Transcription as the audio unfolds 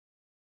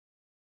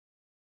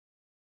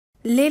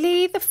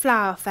Lily the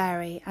Flower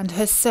Fairy and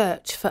Her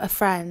Search for a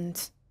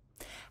Friend.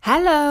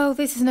 Hello,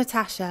 this is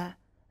Natasha,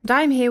 and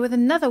I'm here with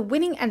another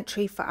winning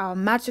entry for our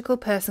Magical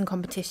Person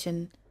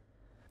competition.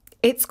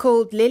 It's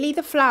called Lily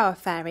the Flower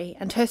Fairy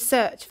and Her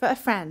Search for a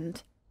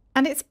Friend,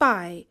 and it's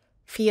by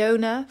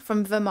Fiona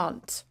from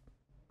Vermont.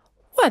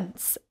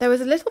 Once there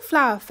was a little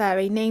flower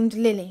fairy named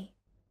Lily.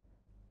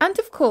 And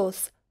of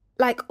course,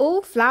 like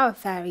all flower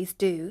fairies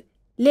do,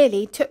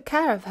 Lily took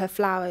care of her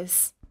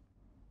flowers.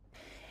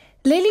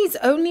 Lily's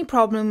only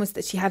problem was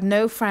that she had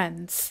no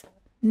friends,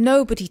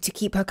 nobody to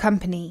keep her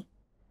company.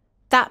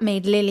 That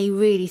made Lily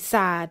really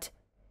sad.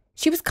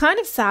 She was kind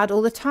of sad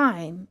all the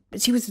time,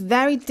 but she was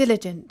very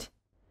diligent.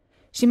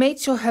 She made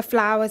sure her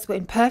flowers were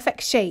in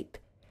perfect shape.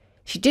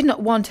 She did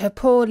not want her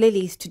poor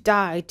lilies to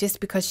die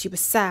just because she was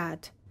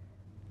sad.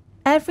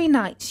 Every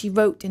night she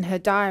wrote in her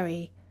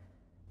diary.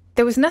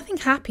 There was nothing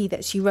happy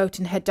that she wrote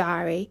in her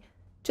diary,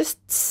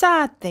 just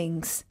sad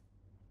things,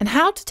 and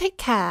how to take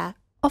care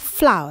of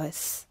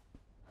flowers.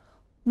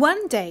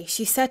 One day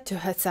she said to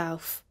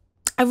herself,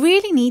 I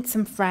really need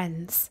some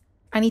friends.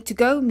 I need to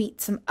go meet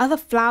some other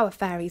flower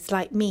fairies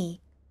like me.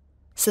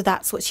 So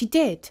that's what she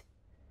did.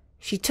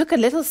 She took a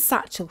little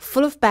satchel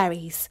full of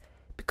berries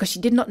because she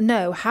did not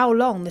know how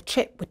long the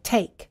trip would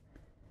take.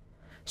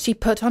 She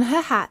put on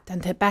her hat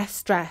and her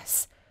best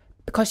dress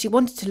because she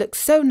wanted to look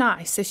so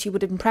nice so she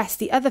would impress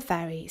the other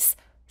fairies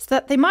so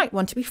that they might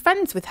want to be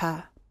friends with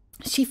her.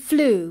 She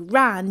flew,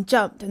 ran,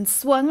 jumped and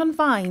swung on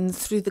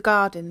vines through the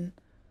garden.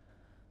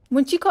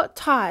 When she got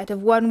tired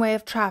of one way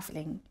of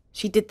travelling,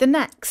 she did the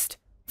next.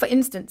 For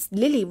instance,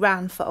 Lily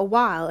ran for a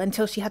while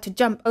until she had to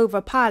jump over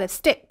a pile of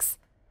sticks.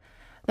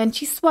 Then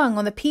she swung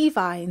on the pea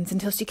vines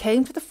until she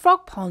came to the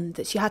frog pond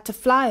that she had to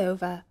fly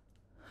over.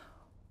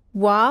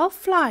 While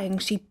flying,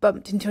 she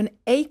bumped into an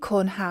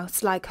acorn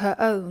house like her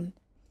own,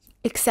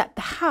 except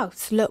the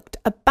house looked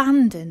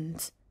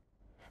abandoned.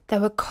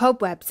 There were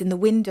cobwebs in the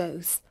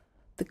windows,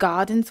 the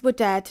gardens were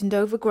dead and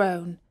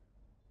overgrown,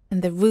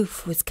 and the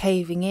roof was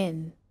caving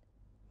in.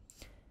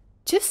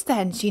 Just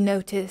then she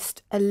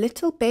noticed a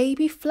little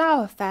baby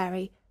flower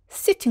fairy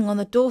sitting on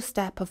the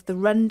doorstep of the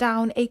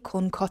run-down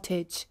acorn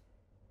cottage.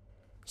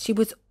 She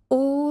was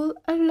all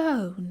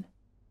alone.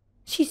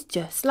 She's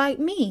just like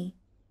me.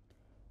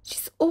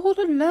 She's all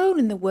alone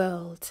in the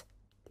world,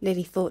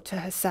 Lily thought to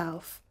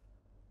herself.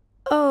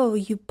 Oh,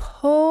 you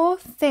poor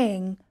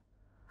thing.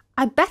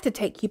 I'd better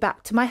take you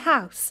back to my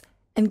house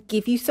and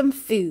give you some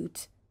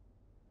food.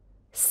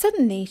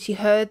 Suddenly she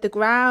heard the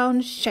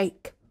ground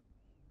shake.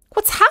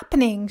 What's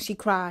happening? She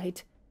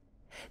cried.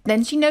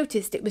 Then she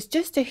noticed it was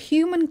just a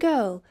human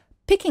girl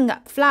picking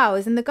up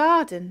flowers in the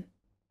garden.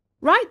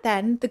 Right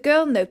then the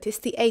girl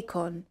noticed the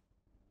acorn.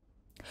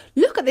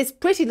 Look at this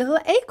pretty little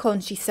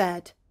acorn, she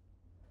said.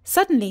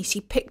 Suddenly she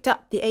picked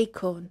up the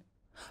acorn.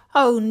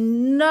 Oh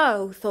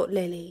no, thought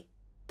Lily,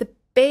 the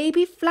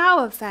baby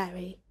flower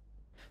fairy.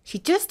 She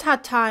just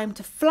had time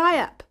to fly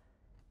up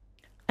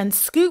and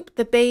scoop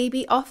the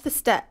baby off the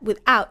step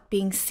without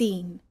being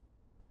seen.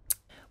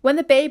 When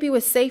the baby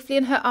was safely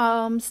in her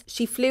arms,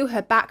 she flew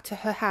her back to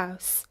her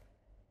house.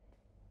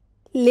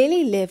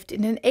 Lily lived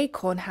in an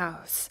acorn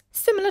house,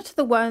 similar to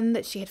the one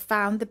that she had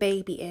found the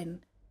baby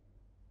in,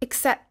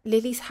 except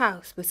Lily's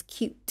house was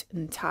cute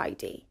and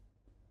tidy.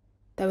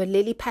 There were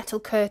lily petal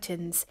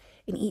curtains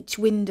in each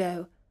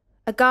window,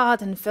 a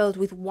garden filled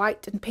with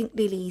white and pink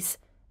lilies,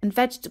 and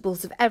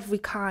vegetables of every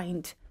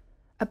kind.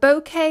 A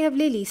bouquet of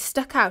lilies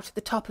stuck out at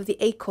the top of the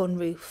acorn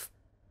roof.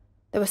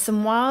 There were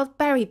some wild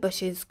berry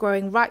bushes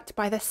growing right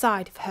by the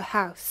side of her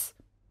house.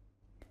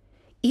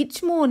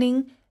 Each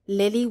morning,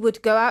 Lily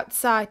would go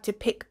outside to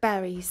pick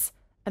berries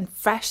and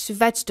fresh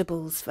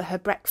vegetables for her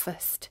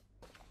breakfast.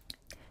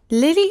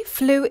 Lily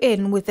flew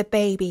in with the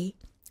baby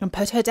and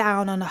put her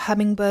down on a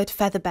hummingbird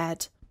feather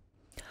bed.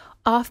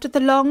 After the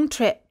long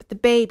trip, the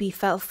baby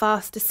fell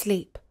fast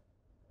asleep.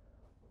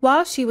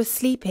 While she was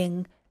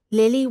sleeping,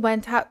 Lily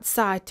went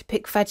outside to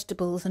pick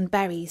vegetables and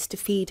berries to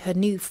feed her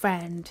new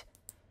friend.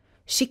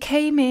 She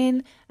came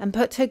in and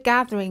put her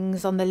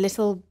gatherings on the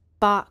little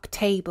bark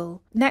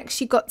table. Next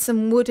she got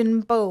some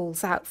wooden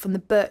bowls out from the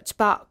birch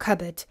bark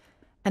cupboard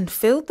and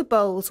filled the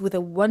bowls with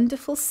a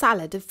wonderful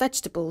salad of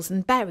vegetables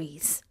and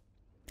berries.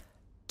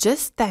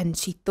 Just then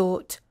she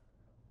thought,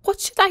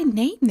 what should I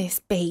name this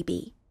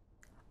baby?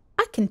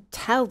 I can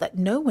tell that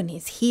no one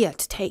is here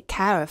to take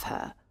care of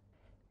her.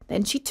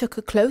 Then she took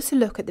a closer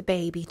look at the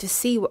baby to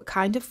see what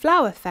kind of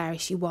flower fairy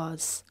she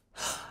was.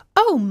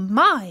 Oh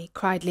my,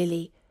 cried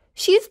Lily.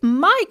 She's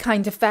my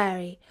kind of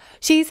fairy.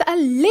 She's a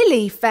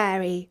lily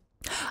fairy.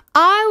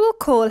 I will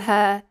call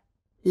her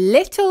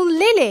Little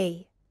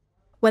Lily.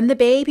 When the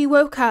baby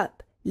woke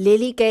up,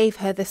 Lily gave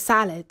her the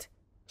salad.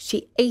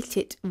 She ate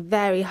it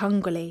very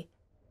hungrily.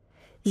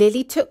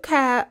 Lily took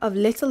care of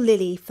little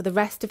Lily for the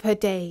rest of her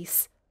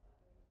days.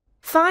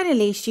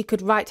 Finally, she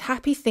could write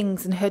happy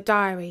things in her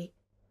diary.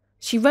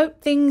 She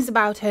wrote things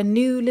about her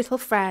new little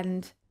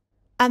friend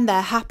and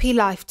their happy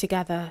life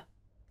together.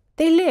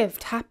 They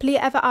lived happily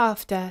ever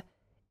after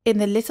in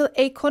the little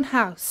acorn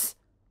house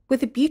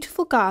with a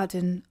beautiful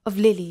garden of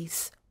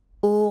lilies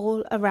all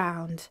all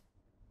around.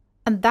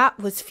 And that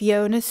was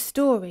Fiona's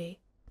story.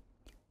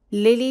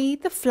 Lily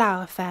the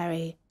Flower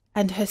Fairy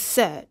and her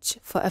search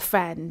for a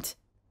friend.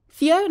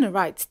 Fiona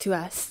writes to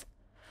us,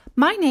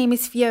 "My name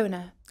is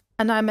Fiona,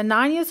 and I'm a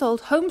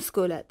 9-year-old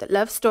homeschooler that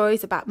loves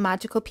stories about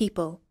magical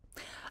people.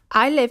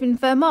 I live in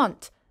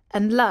Vermont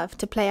and love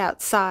to play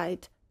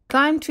outside,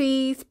 climb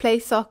trees, play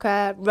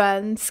soccer,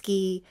 run,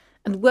 ski,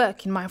 and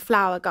work in my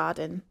flower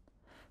garden.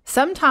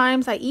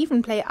 Sometimes I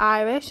even play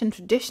Irish and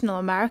traditional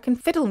American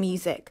fiddle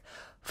music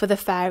for the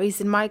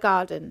fairies in my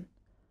garden.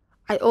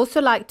 I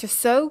also like to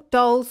sew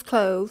dolls'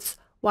 clothes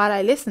while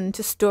I listen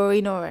to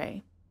Story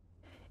Nore.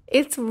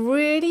 It's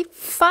really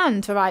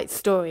fun to write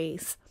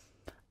stories.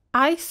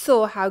 I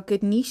saw how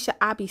good Nisha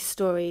Abbey's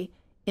story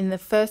in the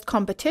first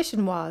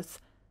competition was,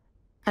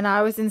 and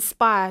I was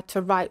inspired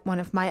to write one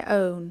of my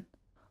own."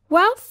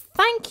 Well,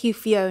 thank you,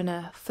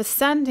 Fiona, for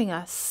sending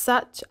us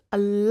such a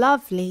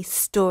lovely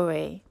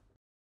story.